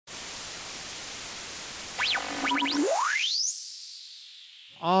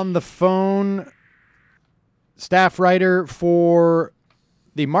on the phone, staff writer for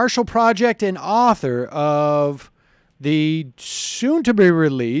the Marshall Project and author of the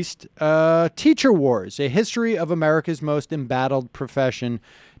soon-to-be-released Teacher Wars, A History of America's Most Embattled Profession,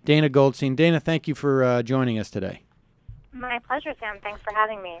 Dana Goldstein. Dana, thank you for joining us today. My pleasure, Sam. Thanks for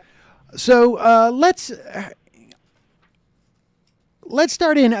having me. So let's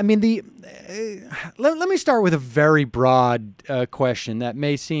start in. I mean, let me start with a very broad question that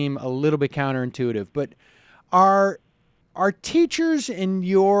may seem a little bit counterintuitive, but are teachers, in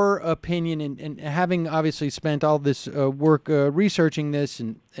your opinion, and having obviously spent all this work researching this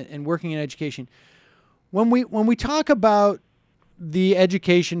and working in education, when we talk about the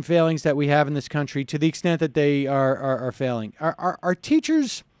education failings that we have in this country, to the extent that they are failing, are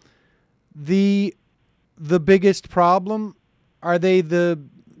teachers the biggest problem? Are they the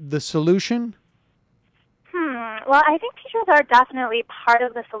solution? Well, I think teachers are definitely part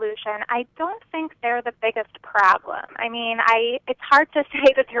of the solution. I don't think they're the biggest problem. I mean, it's hard to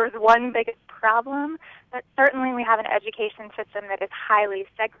say that there's one biggest problem, but certainly we have an education system that is highly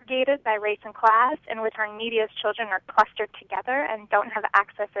segregated by race and class, in which our neediest children are clustered together and don't have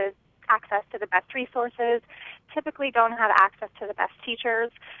access to the best resources, typically don't have access to the best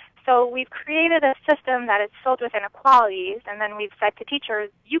teachers. So we've created a system that is filled with inequalities, and then we've said to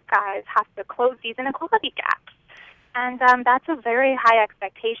teachers, you guys have to close these inequality gaps. And that's a very high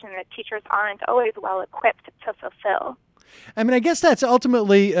expectation that teachers aren't always well equipped to fulfill. I mean, I guess that's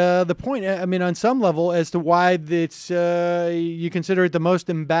ultimately the point. I mean, on some level, as to why it's you consider it the most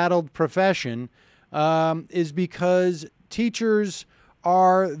embattled profession, is because teachers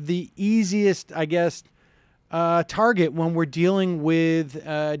are the easiest, I guess, target when we're dealing with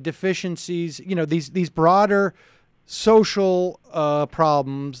deficiencies. You know, these broader social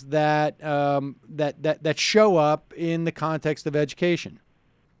problems that show up in the context of education.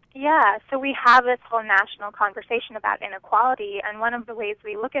 Yeah, so we have this whole national conversation about inequality, and one of the ways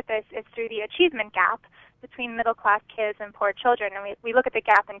we look at this is through the achievement gap between middle-class kids and poor children. And we look at the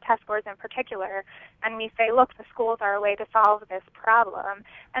gap in test scores in particular, and we say, look, the schools are a way to solve this problem.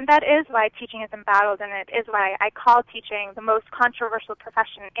 And that is why teaching is embattled, and it is why I call teaching the most controversial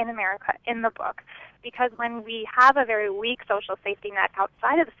profession in America in the book. Because when we have a very weak social safety net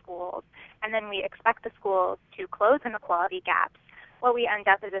outside of the schools, and then we expect the schools to close inequality gaps, what we end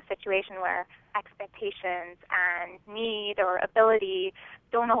up is a situation where expectations and need or ability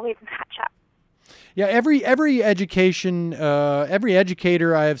don't always match up. Yeah, every education, every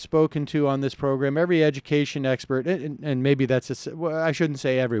educator I have spoken to on this program, every education expert, and maybe that's I shouldn't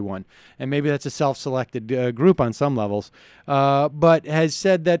say everyone, and maybe that's a self-selected group on some levels, but has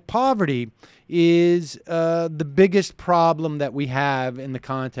said that poverty is the biggest problem that we have in the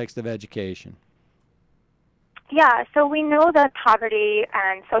context of education. Yeah, so we know that poverty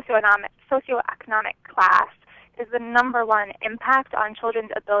and socioeconomic class is the number one impact on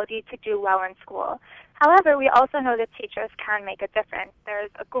children's ability to do well in school. However, we also know that teachers can make a difference. There's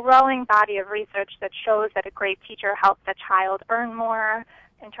a growing body of research that shows that a great teacher helps a child earn more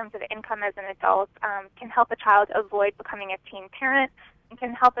in terms of income as an adult, can help a child avoid becoming a teen parent, and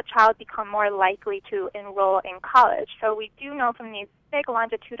can help a child become more likely to enroll in college. So we do know from these big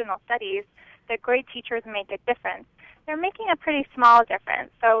longitudinal studies that great teachers make a difference. They're making a pretty small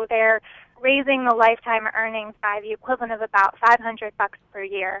difference. So they're raising the lifetime earnings by the equivalent of about $500 per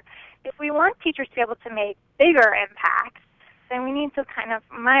year. If we want teachers to be able to make bigger impacts, then we need to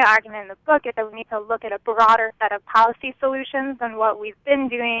my argument in the book is that we need to look at a broader set of policy solutions than what we've been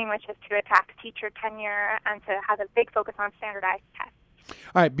doing, which is to attack teacher tenure and to have a big focus on standardized tests.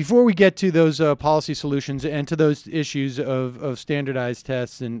 All right, before we get to those policy solutions and to those issues of standardized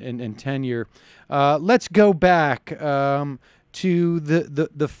tests and tenure, let's go back to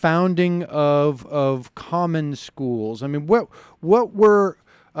the founding of common schools. I mean, what we're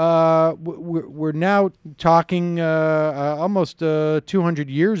now talking almost 200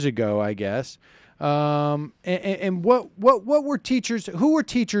 years ago, I guess. And what were teachers? Who were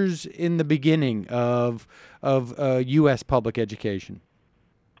teachers in the beginning of U.S. public education?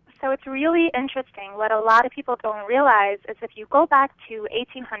 So it's really interesting. What a lot of people don't realize is if you go back to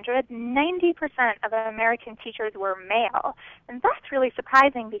 1800, 90% of American teachers were male. And that's really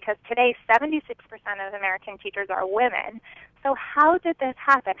surprising because today 76% of American teachers are women. So how did this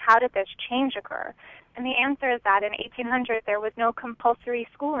happen? How did this change occur? And the answer is that in 1800 there was no compulsory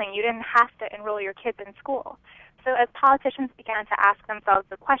schooling. You didn't have to enroll your kids in school. So as politicians began to ask themselves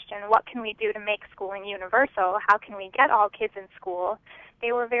the question, what can we do to make schooling universal? How can we get all kids in school?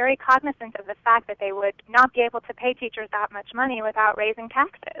 They were very cognizant of the fact that they would not be able to pay teachers that much money without raising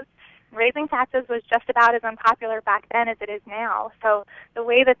taxes. raising taxes was just about as unpopular back then as it is now. So the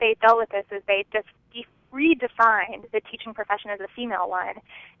way that they dealt with this is they just redefined the teaching profession as a female one,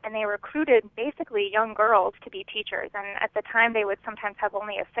 and they recruited basically young girls to be teachers. And at the time, they would sometimes have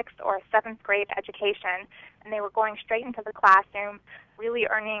only a 6th or a 7th grade education, and they were going straight into the classroom, really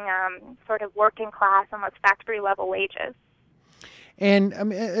earning sort of working class, almost factory level wages. And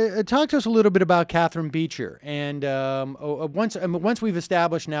talk to us a little bit about Catherine Beecher. And once we've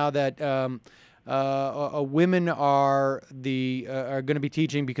established now that women are going to be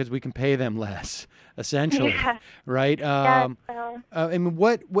teaching because we can pay them less, essentially, yeah. right? Yeah, I mean,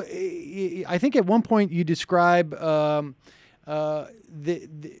 what I think at one point you describe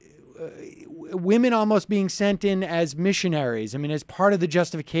women almost being sent in as missionaries. I mean, as part of the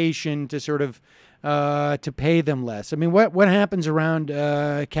justification to sort of to pay them less. I mean, what happens around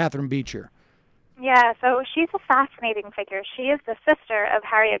Catherine Beecher? Yeah, so she's a fascinating figure. She is the sister of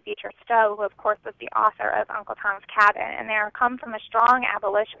Harriet Beecher Stowe, who, of course, was the author of Uncle Tom's Cabin, and they come from a strong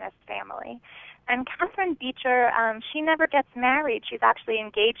abolitionist family. And Catherine Beecher, she never gets married. She's actually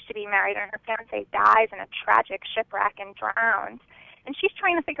engaged to be married, and her fiancé dies in a tragic shipwreck and drowns. And she's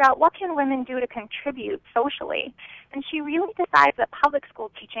trying to figure out what can women do to contribute socially. And she really decides that public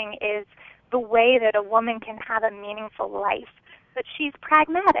school teaching is the way that a woman can have a meaningful life. But she's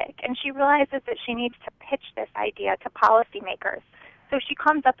pragmatic, and she realizes that she needs to pitch this idea to policymakers. So she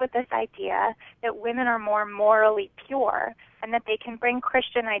comes up with this idea that women are more morally pure and that they can bring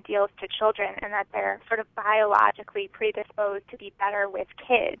Christian ideals to children and that they're sort of biologically predisposed to be better with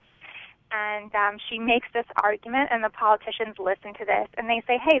kids. And she makes this argument, and the politicians listen to this, and they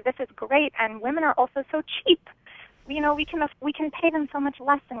say, hey, this is great, and women are also so cheap. You know, we can pay them so much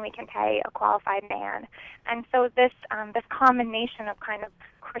less than we can pay a qualified man. And so this combination of kind of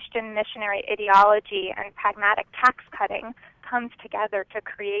Christian missionary ideology and pragmatic tax cutting comes together to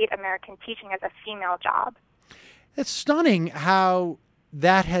create American teaching as a female job. It's stunning how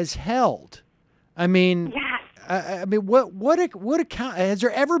that has held. I mean, yes. I mean, what account has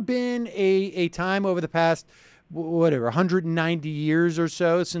there ever been a time over the past 190 years or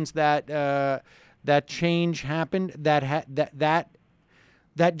so since that change happened that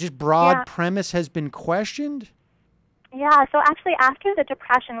just broad premise has been questioned? Yeah, so actually after the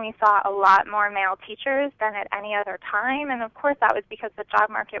Depression, we saw a lot more male teachers than at any other time, and of course that was because the job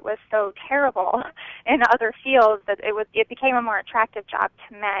market was so terrible in other fields that it became a more attractive job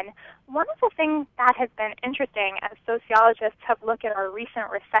to men. One of the things that has been interesting as sociologists have looked at our recent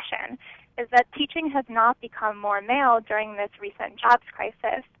recession is that teaching has not become more male during this recent jobs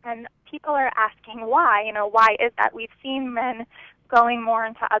crisis, and people are asking why. You know, why is that? We've seen men going more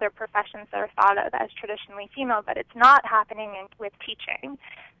into other professions that are thought of as traditionally female, but it's not happening with teaching.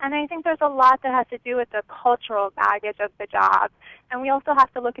 And I think there's a lot that has to do with the cultural baggage of the job. And we also have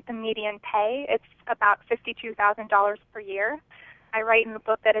to look at the median pay. It's about $52,000 per year. I write in the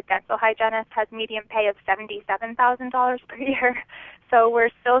book that a dental hygienist has median pay of $77,000 per year. So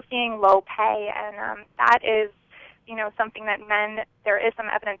we're still seeing low pay, and that is, you know, something that there is some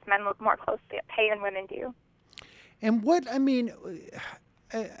evidence men look more closely at pay than women do. And I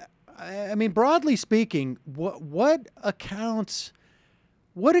mean, broadly speaking, what accounts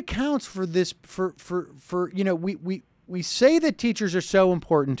for this? For you know, we say that teachers are so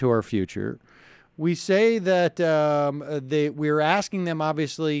important to our future. We say that we're asking them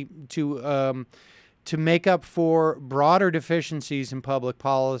obviously to make up for broader deficiencies in public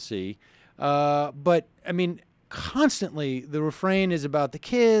policy, but I mean, constantly the refrain is about the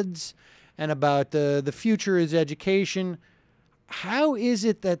kids and about the future is education. How is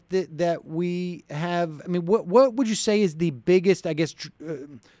it that we have? I mean, what would you say is the biggest, I guess,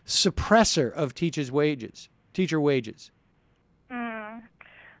 suppressor of teacher wages?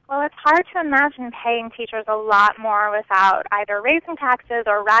 Well, it's hard to imagine paying teachers a lot more without either raising taxes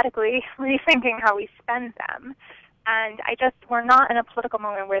or radically rethinking how we spend them. And we're not in a political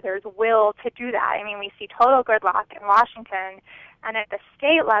moment where there's will to do that. I mean, we see total gridlock in Washington, and at the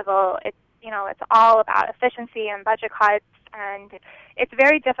state level, it's all about efficiency and budget cuts, and it's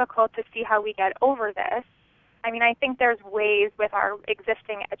very difficult to see how we get over this. I mean, I think there's ways with our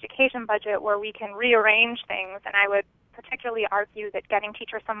existing education budget where we can rearrange things, and I would particularly argue that getting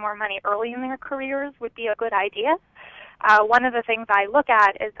teachers some more money early in their careers would be a good idea. One of the things I look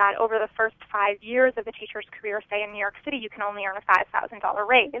at is that over the first 5 years of a teacher's career, say in New York City, you can only earn a $5,000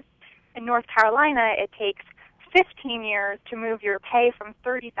 raise. In North Carolina, it takes 15 years to move your pay from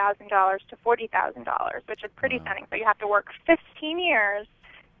 $30,000 to $40,000, which is pretty stunning. So you have to work 15 years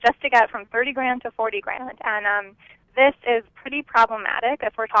just to get from $30,000 to $40,000. And this is pretty problematic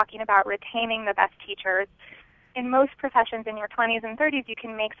if we're talking about retaining the best teachers. in most professions in your 20s and 30s, you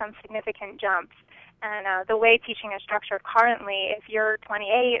can make some significant jumps. And the way teaching is structured currently, if you're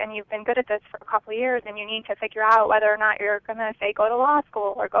 28 and you've been good at this for a couple of years and you need to figure out whether or not you're going to, say, go to law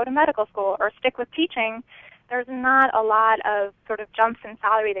school or go to medical school or stick with teaching, there's not a lot of sort of jumps in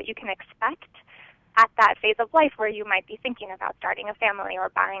salary that you can expect at that phase of life where you might be thinking about starting a family or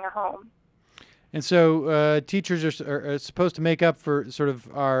buying a home. And so teachers are supposed to make up for sort of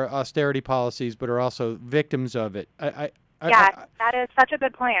our austerity policies, but are also victims of it. That is such a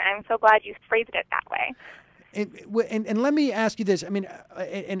good point. I'm so glad you phrased it that way. And let me ask you this. I mean,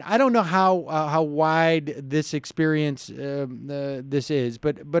 and I don't know how wide this experience this is,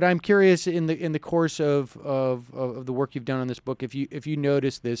 but I'm curious in the course of the work you've done on this book, if you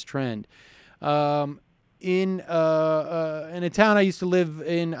notice this trend. In a town I used to live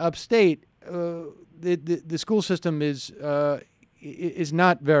in upstate, the school system is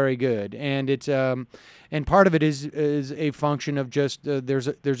not very good, and it's and part of it is a function of just there's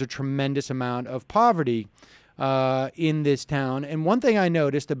a tremendous amount of poverty in this town. And one thing I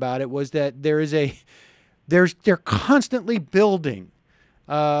noticed about it was that they're constantly building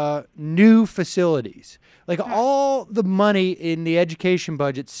new facilities. Like all the money in the education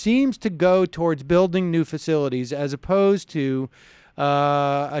budget seems to go towards building new facilities as opposed to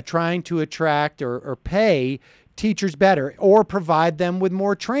trying to attract or pay teachers better or provide them with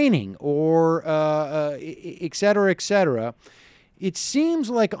more training or et cetera, et cetera. It seems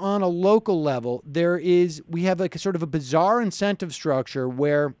like on a local level we have like a sort of a bizarre incentive structure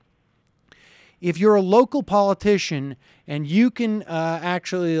where if you're a local politician and you can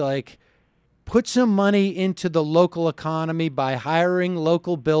actually like put some money into the local economy by hiring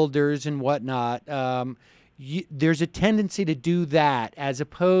local builders and whatnot, there's a tendency to do that as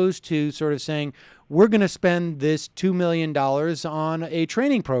opposed to sort of saying, we're going to spend this $2 million on a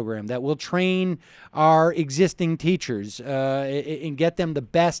training program that will train our existing teachers and get them the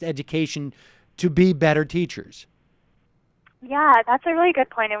best education to be better teachers. Yeah, that's a really good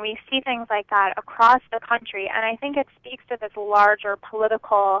point, and we see things like that across the country, and I think it speaks to this larger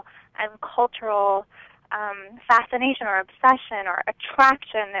political and cultural fascination or obsession or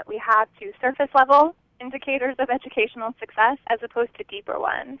attraction that we have to surface-level indicators of educational success as opposed to deeper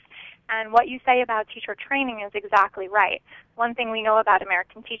ones. And what you say about teacher training is exactly right. One thing we know about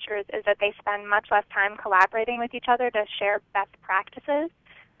American teachers is that they spend much less time collaborating with each other to share best practices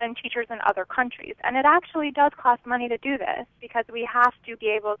than teachers in other countries. And it actually does cost money to do this because we have to be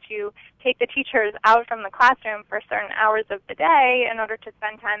able to take the teachers out from the classroom for certain hours of the day in order to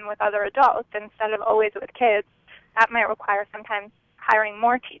spend time with other adults instead of always with kids. That might require sometimes hiring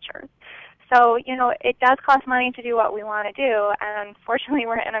more teachers. So, it does cost money to do what we want to do, and unfortunately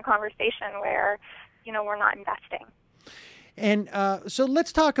we're in a conversation where, we're not investing. And so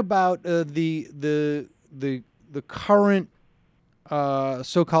let's talk about the current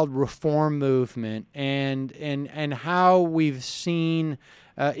so-called reform movement and how we've seen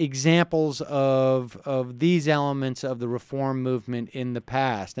examples of these elements of the reform movement in the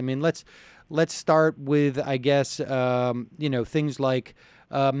past. I mean, let's start with, I guess, things like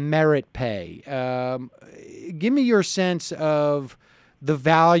merit pay. Give me your sense of the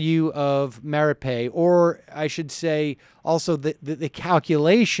value of merit pay, or I should say also the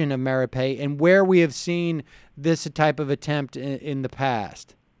calculation of merit pay and where we have seen this type of attempt in the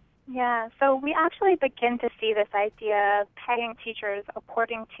past. Yeah, so we actually begin to see this idea of paying teachers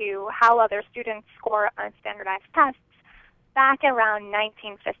according to how other students score on standardized tests. Back around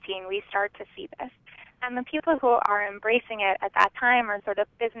 1915, we start to see this. And the people who are embracing it at that time are sort of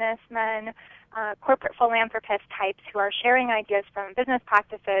businessmen, corporate philanthropist types who are sharing ideas from business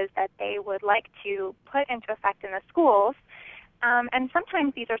practices that they would like to put into effect in the schools. And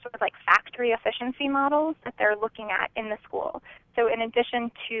sometimes these are sort of like factory efficiency models that they're looking at in the school. So in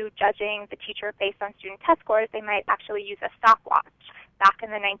addition to judging the teacher based on student test scores, they might actually use a stopwatch back in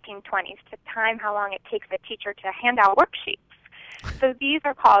the 1920s to time how long it takes a teacher to hand out worksheets. So these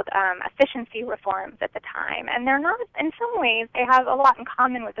are called efficiency reforms at the time, and they're not, in some ways, they have a lot in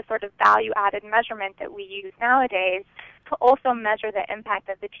common with the sort of value-added measurement that we use nowadays to also measure the impact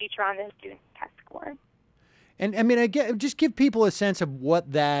of the teacher on the student test score. And I mean, just give people a sense of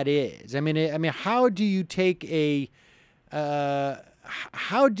what that is. I mean, how do you take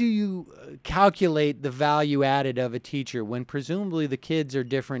how do you calculate the value added of a teacher when presumably the kids are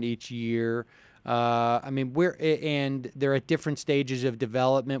different each year? And they're at different stages of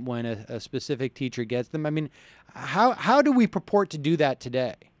development when a specific teacher gets them. I mean, how do we purport to do that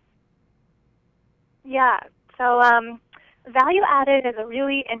today? Yeah, so value added is a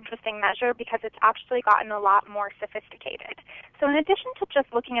really interesting measure because it's actually gotten a lot more sophisticated. So in addition to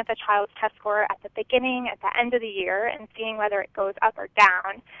just looking at the child's test score at the beginning, at the end of the year, and seeing whether it goes up or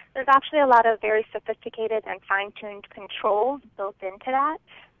down, there's actually a lot of very sophisticated and fine-tuned controls built into that.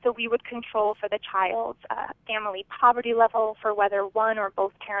 So we would control for the child's family poverty level, for whether one or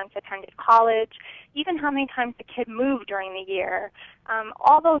both parents attended college, even how many times the kid moved during the year,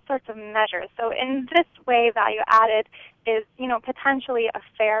 all those sorts of measures. So in this way, value added is, potentially a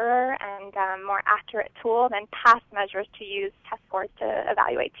fairer and more accurate tool than past measures to use test scores to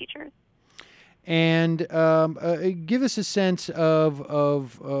evaluate teachers. And give us a sense of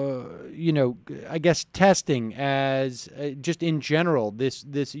I guess testing as just in general,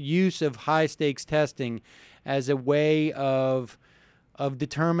 this use of high stakes testing as a way of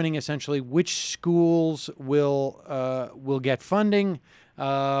determining essentially which schools will get funding,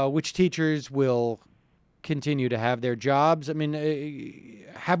 which teachers will continue to have their jobs. I mean,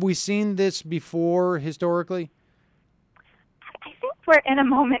 have we seen this before historically? I think we're in a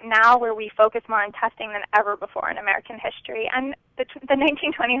moment now where we focus more on testing than ever before in American history. And the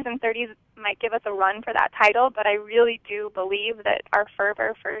 1920s and 30s might give us a run for that title, but I really do believe that our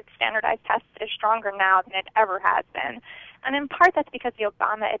fervor for standardized tests is stronger now than it ever has been. And in part, that's because the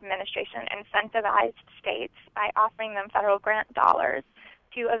Obama administration incentivized states by offering them federal grant dollars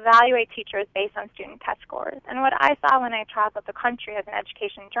to evaluate teachers based on student test scores. And what I saw when I traveled the country as an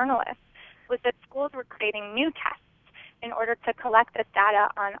education journalist was that schools were creating new tests in order to collect this data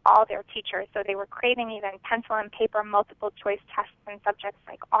on all their teachers. So they were creating even pencil and paper multiple choice tests in subjects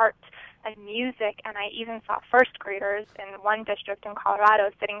like art and music, and I even saw first graders in one district in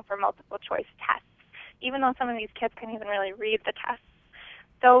Colorado sitting for multiple choice tests, even though some of these kids couldn't even really read the tests.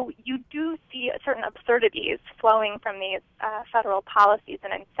 So you do see certain absurdities flowing from these federal policies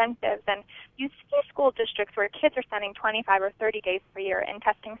and incentives, and you see school districts where kids are spending 25 or 30 days per year in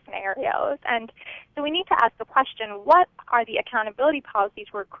testing scenarios. And so we need to ask the question, what are the accountability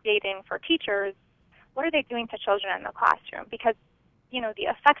policies we're creating for teachers? What are they doing to children in the classroom? Because, the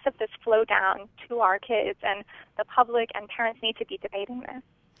effects of this flow down to our kids, and the public and parents need to be debating this.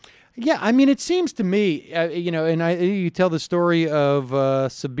 Yeah, I mean, it seems to me, and you tell the story of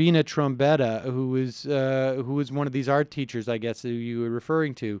Sabina Trombetta, who was one of these art teachers, I guess, who you were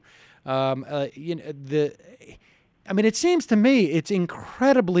referring to. It seems to me it's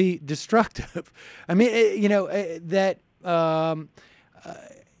incredibly destructive. I mean,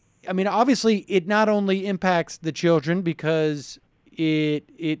 obviously, it not only impacts the children because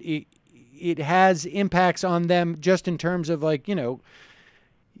it has impacts on them just in terms of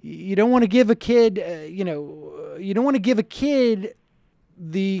you don't want to give a kid,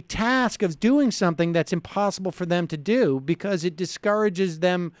 the task of doing something that's impossible for them to do because it discourages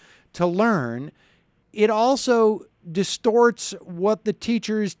them to learn. It also distorts what the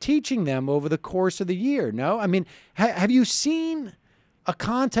teacher is teaching them over the course of the year. No? I mean, have you seen a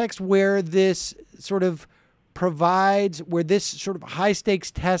context where this sort of where this sort of high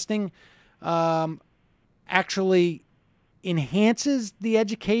stakes testing actually enhances the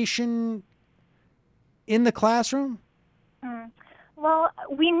education in the classroom? Well,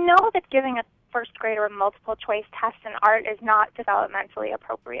 we know that giving a first grader multiple choice test in art is not developmentally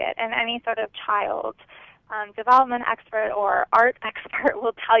appropriate, and any sort of child development expert or art expert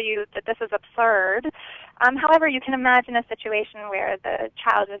will tell you that this is absurd. However, you can imagine a situation where the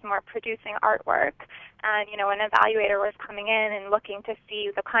child is more producing artwork, and an evaluator was coming in and looking to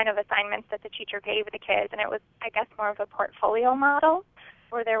see the kind of assignments that the teacher gave the kids, and it was, I guess, more of a portfolio model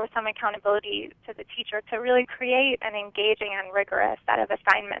where there was some accountability to the teacher to really create an engaging and rigorous set of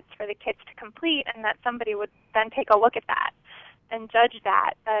assignments for the kids to complete, and that somebody would then take a look at that and judge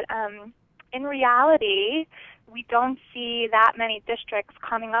that. But in reality, we don't see that many districts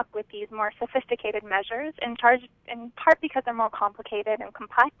coming up with these more sophisticated measures, in part because they're more complicated and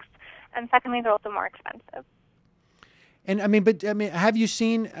complex, and secondly, they're also more expensive. And have you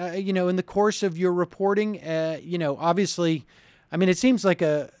seen, in the course of your reporting, obviously, it seems like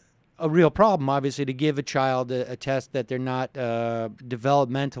a real problem, obviously, to give a child a test that they're not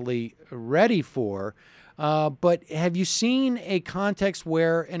developmentally ready for. But have you seen a context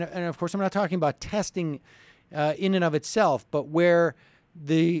where, and of course, I'm not talking about testing in and of itself, but where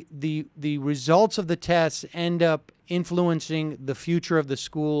the results of the tests end up influencing the future of the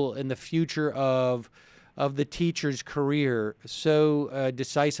school and the future of the teacher's career so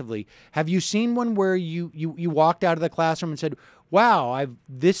decisively? Have you seen one where you walked out of the classroom and said, wow,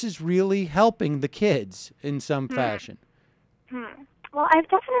 this is really helping the kids in some fashion? Well, I've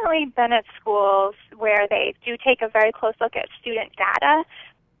definitely been at schools where they do take a very close look at student data,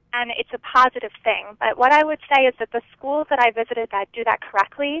 and it's a positive thing. But what I would say is that the schools that I visited that do that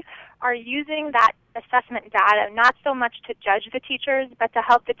correctly are using that assessment data not so much to judge the teachers, but to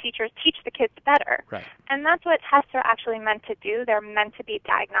help the teachers teach the kids better. Right. And that's what tests are actually meant to do. They're meant to be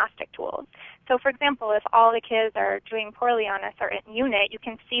diagnostic tools. So, for example, if all the kids are doing poorly on a certain unit, you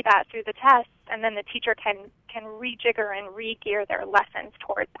can see that through the tests, and then the teacher can rejigger and re-gear their lessons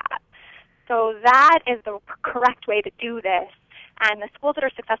towards that. So that is the correct way to do this. And the schools that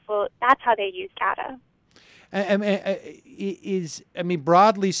are successful, that's how they use data.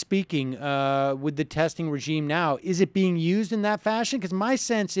 Broadly speaking, with the testing regime now, is it being used in that fashion? Because my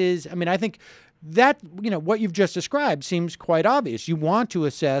sense is, I think that, what you've just described seems quite obvious. You want to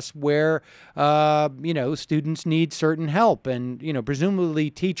assess where, students need certain help. And,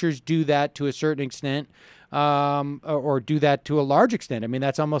 presumably teachers do that to a certain extent, or do that to a large extent.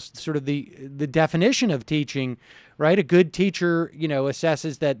 That's almost sort of the definition of teaching, right? A good teacher,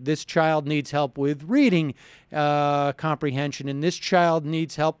 assesses that this child needs help with reading comprehension, and this child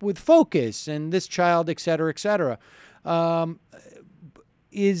needs help with focus, and this child, et cetera, et cetera.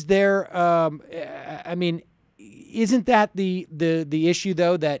 Is there, isn't that the issue,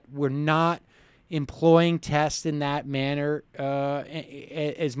 though, that we're not employing tests in that manner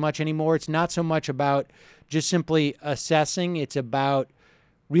as much anymore? It's not so much about just simply assessing. It's about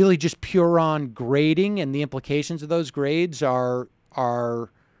really just pure on grading, and the implications of those grades are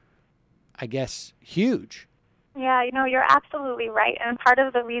I guess, huge. Yeah, you're absolutely right. And part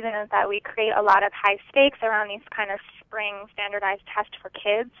of the reason is that we create a lot of high stakes around these kind of spring standardized tests for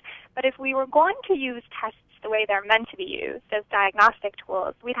kids. But if we were going to use tests the way they're meant to be used as diagnostic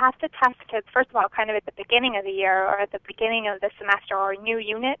tools, we'd have to test kids, first of all, kind of at the beginning of the year or at the beginning of the semester or a new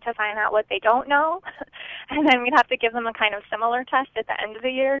unit to find out what they don't know. And then we'd have to give them a kind of similar test at the end of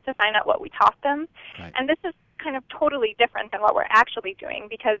the year to find out what we taught them. Right. And this is kind of totally different than what we're actually doing,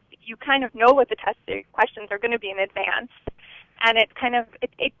 because you kind of know what the test questions are going to be in advance. And it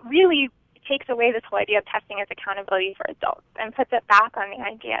really takes away this whole idea of testing as accountability for adults and puts it back on the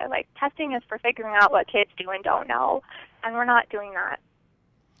idea, like, testing is for figuring out what kids do and don't know, and we're not doing that.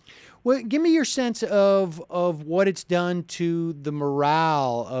 Well, give me your sense of what it's done to the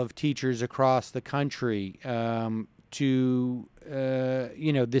morale of teachers across the country, to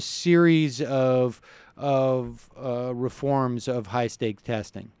this series of reforms of high-stakes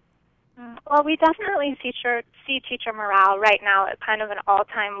testing. Well, we definitely see teacher morale right now at kind of an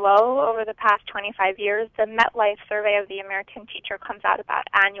all-time low over the past 25 years. The MetLife survey of the American teacher comes out about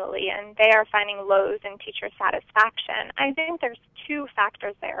annually, and they are finding lows in teacher satisfaction. I think there's two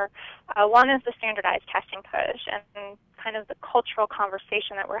factors there. One is the standardized testing push and kind of the cultural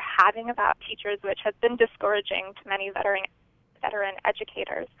conversation that we're having about teachers, which has been discouraging to many veteran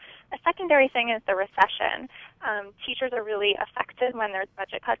educators. A secondary thing is the recession. Teachers are really affected when there's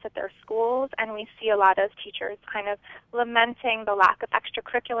budget cuts at their schools, and we see a lot of teachers kind of lamenting the lack of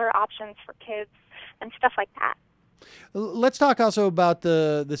extracurricular options for kids and stuff like that. Let's talk also about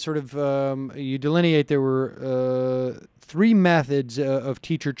the sort of, you delineate there were three methods of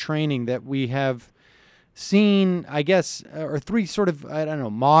teacher training that we have seen, I guess, or three sort of,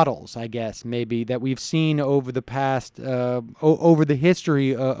 models, I guess, maybe, that we've seen over the past, over the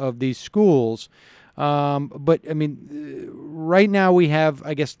history of these schools. But, right now we have,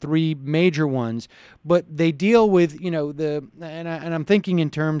 I guess, three major ones, but they deal with, and I'm thinking in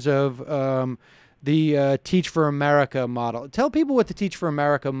terms of the Teach for America model. Tell people what the Teach for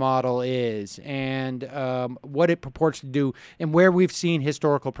America model is and what it purports to do and where we've seen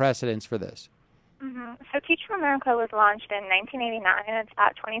historical precedents for this. So Teach for America was launched in 1989, and it's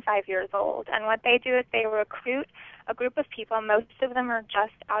about 25 years old. And what they do is they recruit a group of people. Most of them are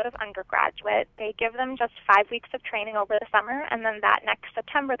just out of undergraduate. They give them just 5 weeks of training over the summer, and then that next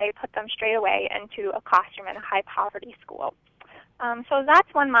September they put them straight away into a classroom in a high-poverty school. So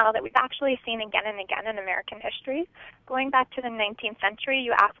that's one model that we've actually seen again and again in American history. Going back to the 19th century,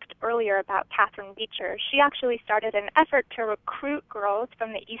 you asked earlier about Catherine Beecher. She actually started an effort to recruit girls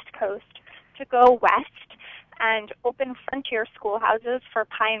from the East Coast to go west and open frontier schoolhouses for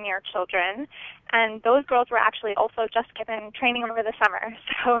pioneer children. And those girls were actually also just given training over the summer,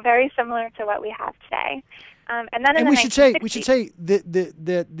 so very similar to what we have today. And then we should say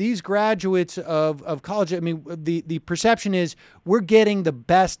that these graduates of college, the perception is we're getting the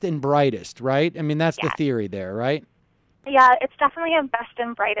best and brightest, right? That's the theory there, right? Yeah, it's definitely a best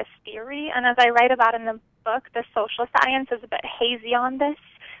and brightest theory. And as I write about in the book, the social science is a bit hazy on this.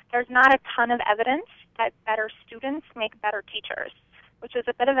 There's not a ton of evidence that better students make better teachers. which is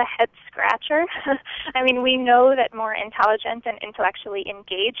a bit of a head scratcher. I mean, we know that more intelligent and intellectually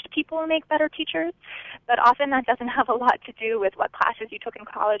engaged people make better teachers, but often that doesn't have a lot to do with what classes you took in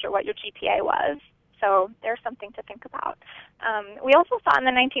college or what your GPA was. So there's something to think about. We also saw in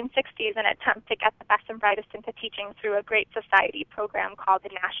the 1960s an attempt to get the best and brightest into teaching through a Great Society program called the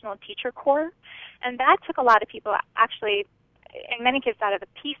National Teacher Corps. And that took a lot of people, actually, in many cases, out of the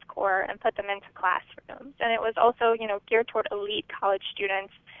Peace Corps and put them into classrooms. And it was also, geared toward elite college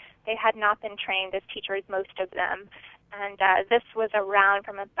students. They had not been trained as teachers, most of them. And this was around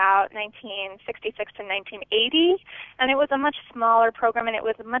from about 1966 to 1980, and it was a much smaller program, and it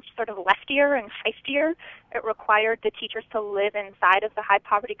was much sort of leftier and heistier. It required the teachers to live inside of the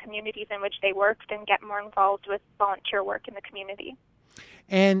high-poverty communities in which they worked and get more involved with volunteer work in the community.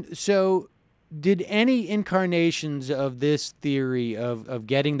 And so did any incarnations of this theory of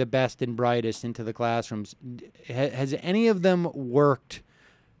getting the best and brightest into the classrooms, has any of them worked?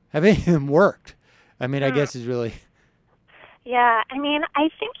 Have any of them worked? I mean, I guess is really... Yeah, I mean, I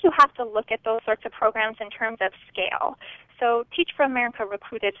think you have to look at those sorts of programs in terms of scale. So Teach for America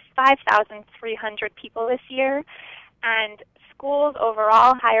recruited 5,300 people this year, and schools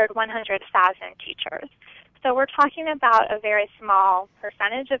overall hired 100,000 teachers. So we're talking about a very small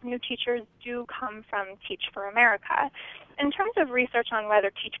percentage of new teachers do come from Teach for America. In terms of research on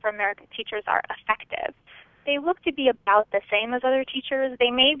whether Teach for America teachers are effective, they look to be about the same as other teachers. They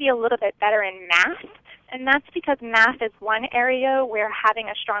may be a little bit better in math, and that's because math is one area where having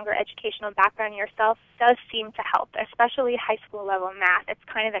a stronger educational background yourself does seem to help, especially high school level math. It's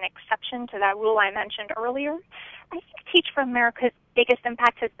kind of an exception to that rule I mentioned earlier. I think Teach for America's biggest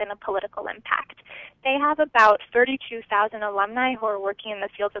impact has been a political impact. They have about 32,000 alumni who are working in the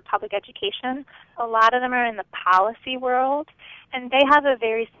fields of public education. A lot of them are in the policy world, and they have a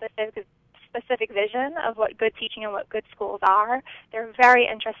very specific vision of what good teaching and what good schools are. They're very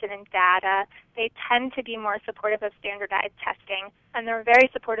interested in data. They tend to be more supportive of standardized testing, and they're very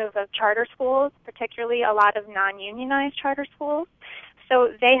supportive of charter schools, particularly a lot of non-unionized charter schools.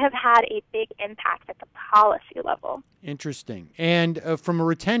 So they have had a big impact at the policy level. Interesting. And from a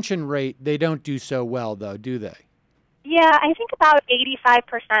retention rate, they don't do so well, though, do they? Yeah, I think about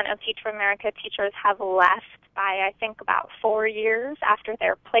 85% of Teach for America teachers have left by, I think, about 4 years after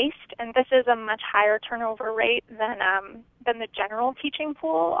they're placed, and this is a much higher turnover rate than the general teaching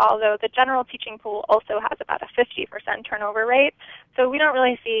pool, although the general teaching pool also has about a 50% turnover rate. So we don't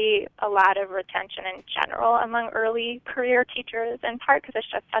really see a lot of retention in general among early career teachers, in part because it's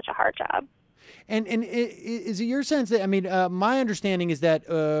just such a hard job. And is it your sense that, I mean, my understanding is that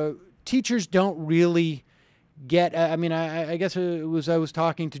teachers don't really get, I mean, I guess I was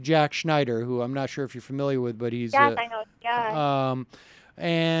talking to Jack Schneider, who I'm not sure if you're familiar with, but he's... Yes, I know, yeah.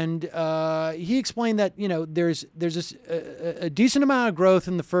 And he explained that, there's a decent amount of growth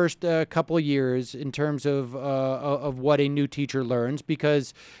in the first couple of years in terms of what a new teacher learns,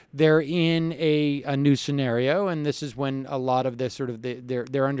 because they're in a new scenario, and this is when a lot of this sort of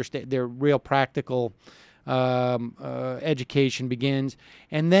their real practical education begins,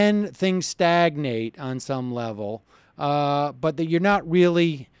 and then things stagnate on some level, but that you don't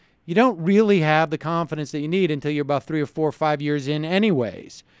really have the confidence that you need until you're about 3 or 4 or 5 years in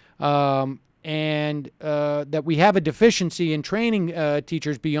anyways. And that we have a deficiency in training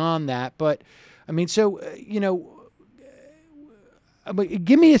teachers beyond that. But, I mean, so,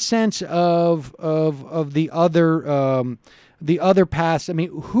 give me a sense of the other paths. I mean,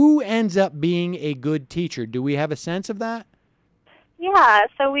 who ends up being a good teacher? Do we have a sense of that? Yeah,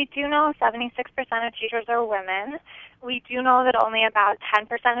 so we do know 76% of teachers are women. We do know that only about 10%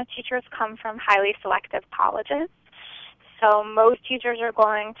 of teachers come from highly selective colleges. So most teachers are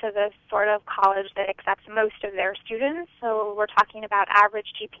going to the sort of college that accepts most of their students. So we're talking about average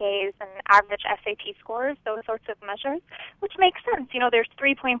GPAs and average SAT scores, those sorts of measures, which makes sense. There's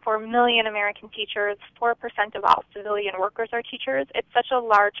 3.4 million American teachers, 4% of all civilian workers are teachers. It's such a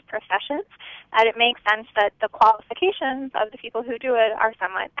large profession that it makes sense that the qualifications of the people who do it are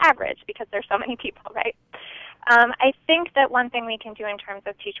somewhat average because there's so many people, right? I think that one thing we can do in terms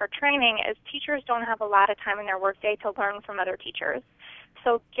of teacher training is teachers don't have a lot of time in their workday to learn from other teachers.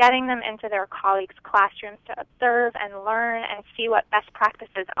 So getting them into their colleagues' classrooms to observe and learn and see what best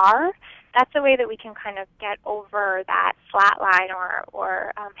practices are, that's a way that we can kind of get over that flat line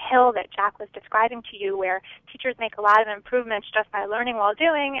or hill that Jack was describing to you, where teachers make a lot of improvements just by learning while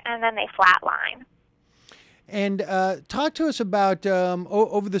doing, and then they flatline. And talk to us about,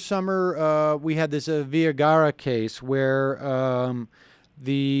 over the summer, we had this Via Gara case where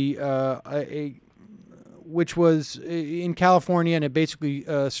which was in California, and it basically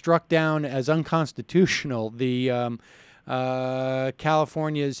struck down as unconstitutional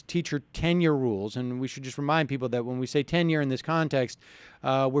California's teacher tenure rules. And we should just remind people that when we say tenure in this context,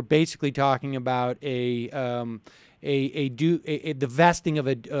 we're basically talking about the vesting of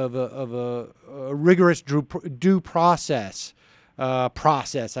a rigorous due process.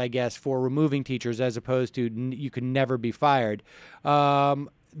 I guess, for removing teachers, as opposed to you can never be fired. Give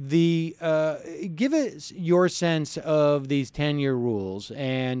us your sense of these tenure rules,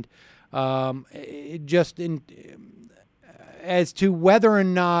 and as to whether or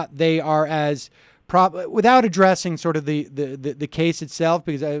not they are as without addressing sort of the case itself,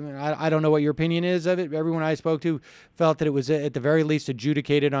 because I don't know what your opinion is of it. Everyone I spoke to felt that it was at the very least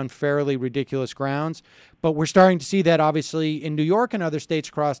adjudicated on fairly ridiculous grounds. But we're starting to see that obviously in New York and other states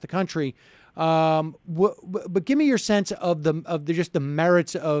across the country. But give me your sense of just the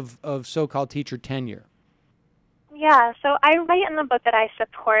merits of so-called teacher tenure. Yeah, so I write in the book that I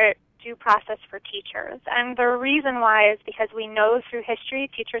support due process for teachers. And the reason why is because we know through history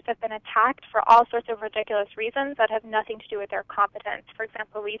teachers have been attacked for all sorts of ridiculous reasons that have nothing to do with their competence. For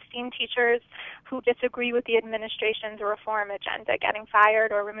example, we've seen teachers who disagree with the administration's reform agenda getting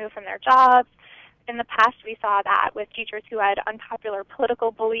fired or removed from their jobs. In the past, we saw that with teachers who had unpopular political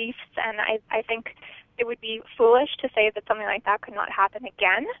beliefs, and I think it would be foolish to say that something like that could not happen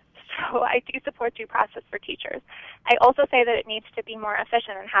again. So I do support due process for teachers. I also say that it needs to be more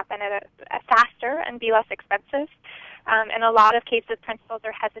efficient and happen at a faster and be less expensive. In a lot of cases, principals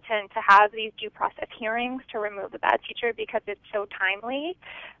are hesitant to have these due process hearings to remove a bad teacher because it's so timely.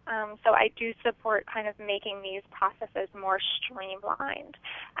 So I do support kind of making these processes more streamlined.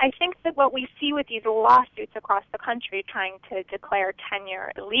 I think that what we see with these lawsuits across the country trying to declare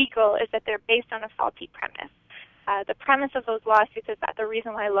tenure illegal is that they're based on a faulty premise. The premise of those lawsuits is that the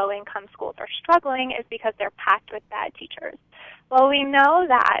reason why low-income schools are struggling is because they're packed with bad teachers. Well, we know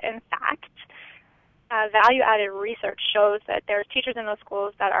that, in fact, value-added research shows that there are teachers in those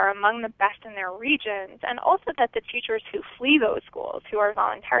schools that are among the best in their regions, and also that the teachers who flee those schools, who are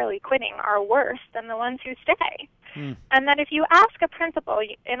voluntarily quitting, are worse than the ones who stay. And that if you ask a principal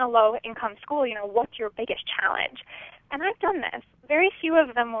in a low-income school, what's your biggest challenge? And I've done this. Very few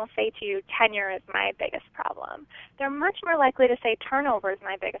of them will say to you, tenure is my biggest problem. They're much more likely to say turnover is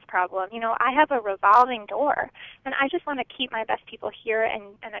my biggest problem. I have a revolving door, and I just want to keep my best people here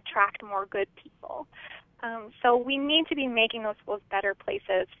and attract more good people. So we need to be making those schools better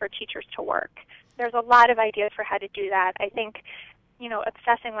places for teachers to work. There's a lot of ideas for how to do that. I think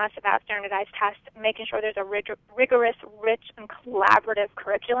obsessing less about standardized tests, making sure there's a rigorous, rich, and collaborative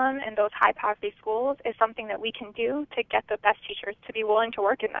curriculum in those high-poverty schools is something that we can do to get the best teachers to be willing to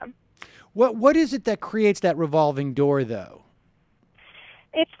work in them. What is it that creates that revolving door, though?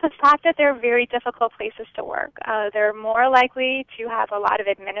 It's the fact that they're very difficult places to work. They're more likely to have a lot of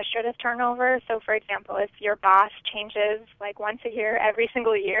administrative turnover. So, for example, if your boss changes like once a year, every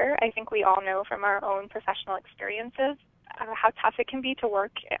single year, I think we all know from our own professional experiences how tough it can be to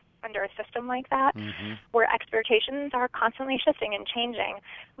work under a system like that, where expectations are constantly shifting and changing.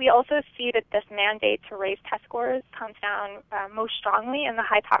 We also see that this mandate to raise test scores comes down most strongly in the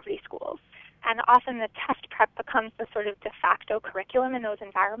high-poverty schools. And often the test prep becomes the sort of de facto curriculum in those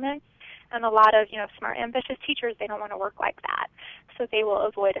environments. And a lot of, smart, ambitious teachers, they don't want to work like that. So they will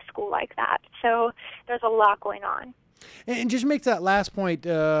avoid a school like that. So there's a lot going on. And just make that last point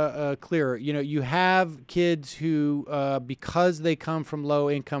clearer. You have kids who, because they come from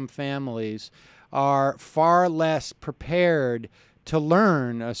low-income families, are far less prepared to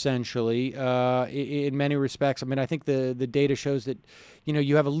learn, essentially, in many respects. I mean, I think the data shows that,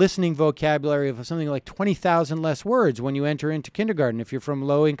 you have a listening vocabulary of something like 20,000 less words when you enter into kindergarten if you're from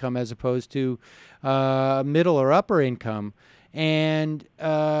low income as opposed to middle or upper income. And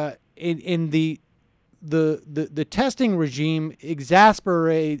in the testing regime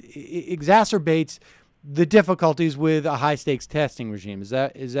exacerbates the difficulties with a high stakes testing regime. Is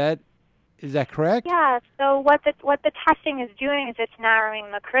that correct? Yeah. So what the testing is doing is it's narrowing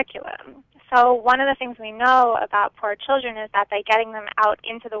the curriculum. So one of the things we know about poor children is that by getting them out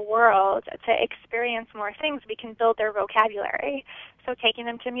into the world to experience more things, we can build their vocabulary. So taking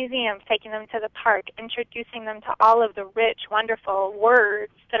them to museums, taking them to the park, introducing them to all of the rich, wonderful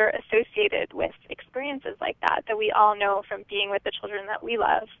words that are associated with experiences like that we all know from being with the children that we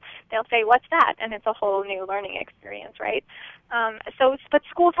love. They'll say, "What's that?" And it's a whole new learning experience, right? But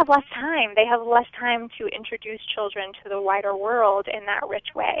schools have less time. They have less time to introduce children to the wider world in that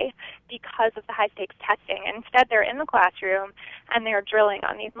rich way because of the high-stakes testing. Instead, they're in the classroom and they're drilling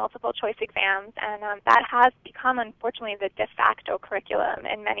on these multiple-choice exams, and that has become, unfortunately, the de facto curriculum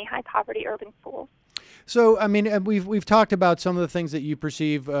in many high-poverty urban schools. So, I mean, we've talked about some of the things that you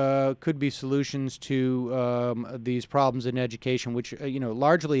perceive could be solutions to these problems in education, which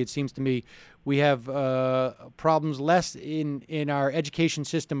largely it seems to me we have problems less in our education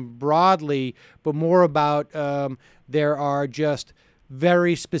system broadly, but more about there are just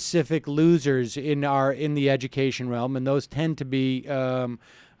very specific losers in the education realm, and those tend to be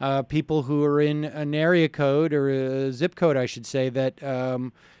people who are in an area code or a zip code, I should say,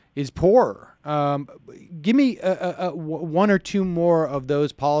 that is poor. Give me one or two more of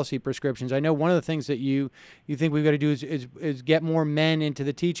those policy prescriptions. I know one of the things that you think we've got to do is get more men into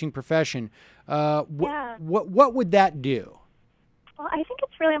the teaching profession. What would that do? Well, I think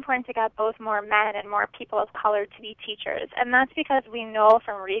it's really important to get both more men and more people of color to be teachers. And that's because we know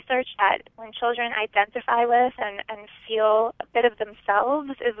from research that when children identify with and feel a bit of themselves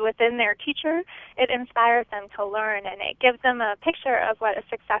is within their teacher, it inspires them to learn and it gives them a picture of what a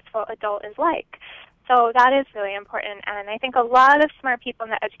successful adult is like. So that is really important, and I think a lot of smart people in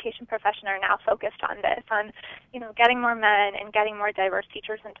the education profession are now focused on this, on getting more men and getting more diverse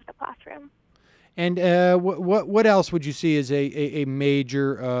teachers into the classroom. And what else would you see as a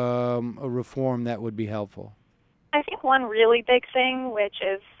major reform that would be helpful? I think one really big thing, which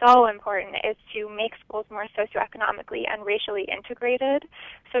is so important, is to make schools more socioeconomically and racially integrated.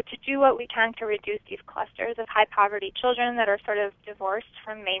 So to do what we can to reduce these clusters of high poverty children that are sort of divorced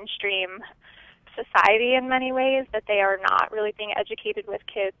from mainstream society in many ways, that they are not really being educated with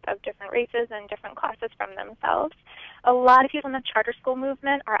kids of different races and different classes from themselves. A lot of people in the charter school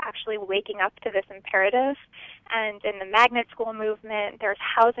movement are actually waking up to this imperative. And in the magnet school movement, there's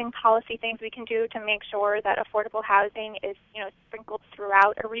housing policy things we can do to make sure that affordable housing is, sprinkled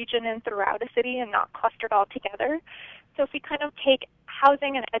throughout a region and throughout a city and not clustered all together. So if we kind of take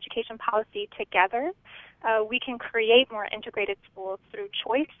housing and education policy together, we can create more integrated schools through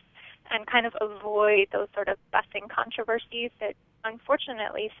choice and kind of avoid those sort of busing controversies that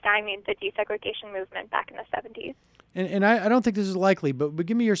unfortunately stymied the desegregation movement back in the 70s. And I don't think this is likely, but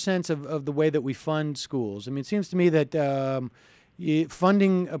give me your sense of the way that we fund schools. I mean, it seems to me that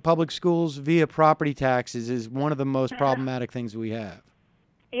funding public schools via property taxes is one of the most problematic things we have.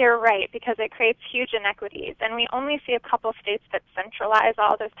 You're right, because it creates huge inequities. And we only see a couple states that centralize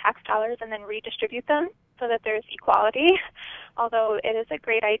all those tax dollars and then redistribute them so that there's equality, although it is a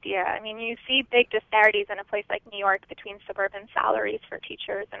great idea. I mean, you see big disparities in a place like New York between suburban salaries for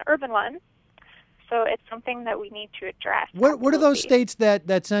teachers and urban ones. So it's something that we need to address. What are those states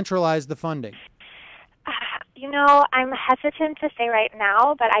that centralize the funding? I'm hesitant to say right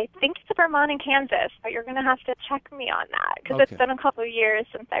now, but I think it's Vermont and Kansas, but you're going to have to check me on that because It's been a couple of years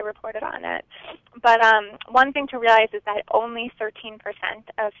since I reported on it. But one thing to realize is that only 13%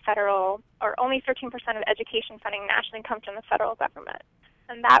 of of education funding nationally comes from the federal government.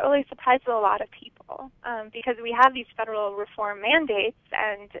 And that really surprises a lot of people because we have these federal reform mandates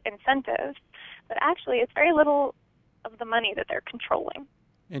and incentives, but actually it's very little of the money that they're controlling.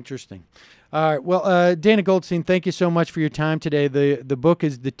 Interesting. All right. Well, Dana Goldstein, thank you so much for your time today. The book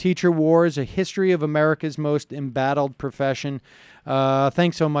is The Teacher Wars, A History of America's Most Embattled Profession.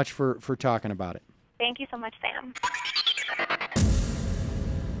 Thanks so much for talking about it. Thank you so much, Sam.